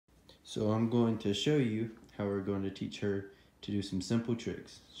So I'm going to show you how we're going to teach her to do some simple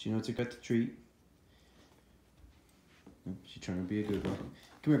tricks. She knows to cut the treat. She's trying to be a good girl.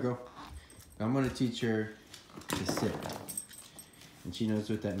 Come here, girl. I'm going to teach her to sit. And she knows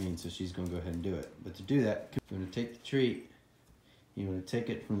what that means, so she's going to go ahead and do it. But to do that, you're going to take the treat. You're going to take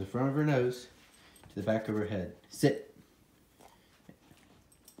it from the front of her nose to the back of her head. Sit.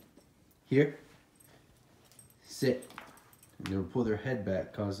 Here. Sit. And they'll pull their head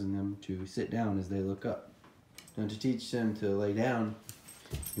back, causing them to sit down as they look up. Now to teach them to lay down,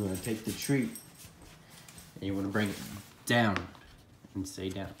 you want to take the treat and you want to bring it down and stay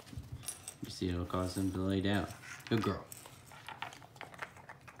down. You see, it'll cause them to lay down. Good girl.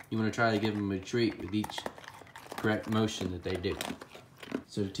 You want to try to give them a treat with each correct motion that they do.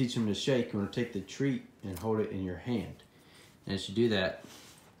 So to teach them to shake, you want to take the treat and hold it in your hand. And as you do that,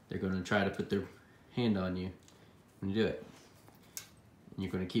 they're going to try to put their hand on you when you do it. And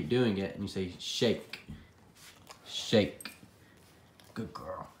you're going to keep doing it, and you say, shake, shake. Good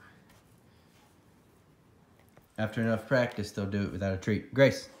girl. After enough practice, they'll do it without a treat.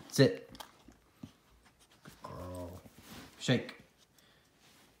 Grace, sit. Good girl. Shake.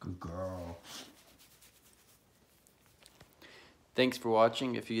 Good girl. Thanks for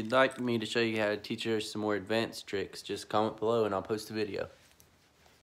watching. If you'd like me to show you how to teach her some more advanced tricks, just comment below and I'll post a video.